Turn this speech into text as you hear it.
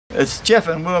It's Jeff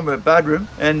and Wilma Budrum,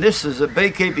 and this is a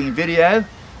beekeeping video,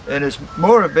 and it's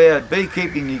more about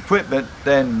beekeeping equipment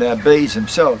than bees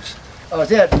themselves. I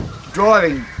was out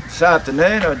driving this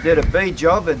afternoon. I did a bee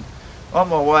job, and on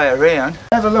my way around,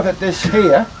 have a look at this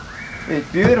here.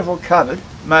 This beautiful cupboard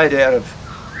made out of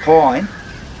pine,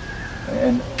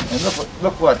 and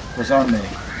look what was on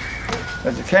there.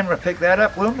 Does the camera pick that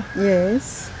up, Wilma?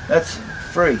 Yes. That's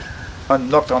free. I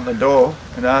knocked on the door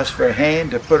and asked for a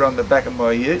hand to put on the back of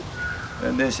my ute,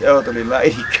 and this elderly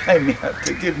lady came out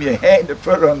to give me a hand to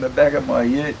put on the back of my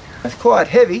ute. It's quite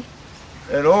heavy,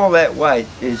 and all that weight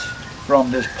is from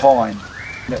this pine.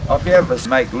 I'll be able to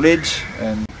make lids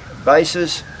and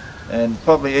bases and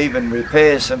probably even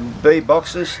repair some bee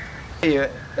boxes. Here,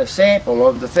 a sample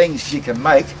of the things you can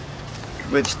make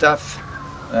with stuff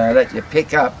that you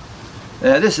pick up.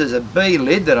 Now this is a bee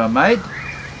lid that I made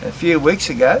a few weeks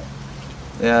ago.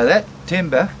 Now that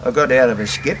timber I got out of a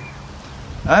skip.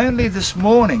 Only this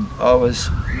morning I was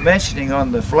mentioning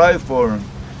on the Flow forum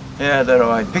that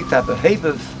I picked up a heap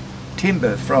of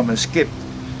timber from a skip.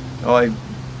 I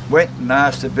went and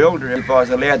asked the builder if I was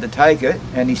allowed to take it,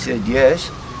 and he said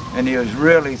yes, and he was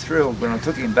really thrilled when I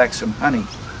took him back some honey.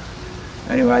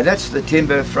 Anyway, that's the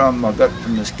timber I got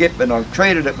from the skip, and I've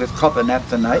treated it with copper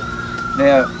naphthenate.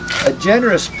 Now, a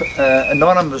generous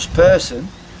anonymous person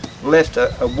left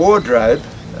a wardrobe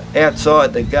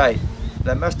outside the gate.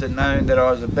 They must have known that I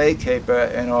was a beekeeper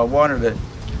and I wanted it.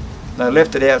 They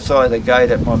left it outside the gate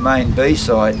at my main bee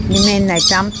site. You mean they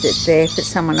dumped it there for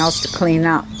someone else to clean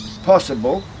up?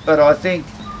 Possible, but I think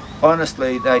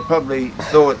honestly they probably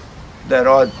thought that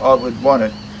I would want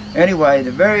it. Anyway,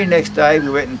 the very next day we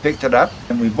went and picked it up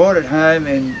and we brought it home,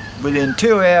 and within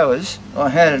 2 hours I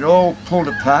had it all pulled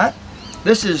apart.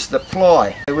 This is the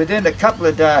ply. Within a couple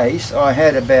of days I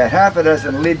had about half a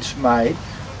dozen lids made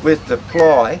with the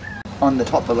ply on the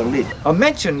top of the lid. I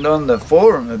mentioned on the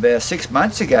forum about 6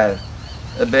 months ago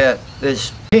about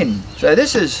this pin. So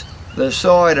this is the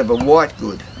side of a white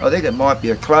good. I think it might be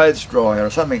a clothes dryer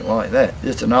or something like that.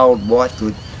 Just an old white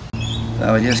good.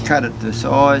 So I just cut it to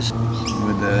size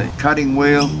with a cutting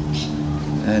wheel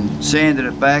and sanded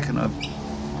it back, and I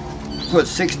put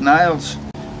 6 nails.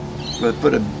 I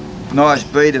put a nice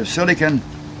bead of silicone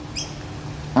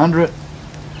under it,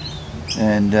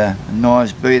 and a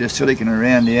nice bead of silicone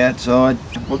around the outside.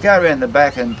 We'll go around the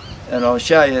back and I'll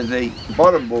show you the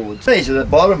bottom boards. These are the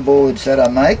bottom boards that I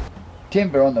make.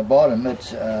 Timber on the bottom,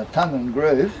 it's tongue and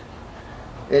groove.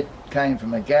 It came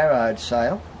from a garage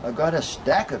sale. I got a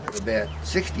stack of it, about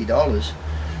 $60,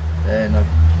 and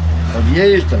I've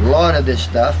used a lot of this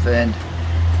stuff, and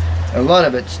a lot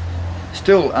of it's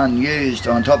still unused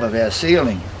on top of our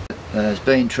ceiling. It's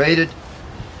been treated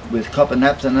with copper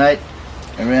naphthenate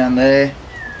around there.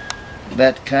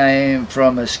 That came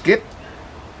from a skip.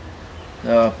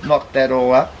 So I've knocked that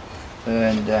all up,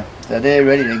 and so they're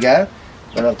ready to go.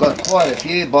 But I've got quite a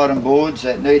few bottom boards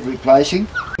that need replacing.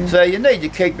 So you need to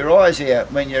keep your eyes out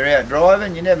when you're out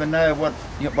driving. You never know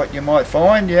what you might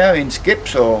find, you know, in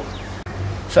skips, or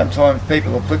sometimes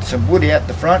people will put some wood out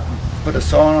the front and put a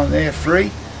sign on there,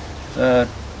 free. So,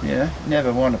 you know,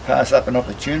 never want to pass up an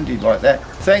opportunity like that.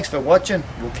 Thanks for watching.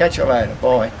 We'll catch you later.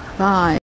 Bye. Bye.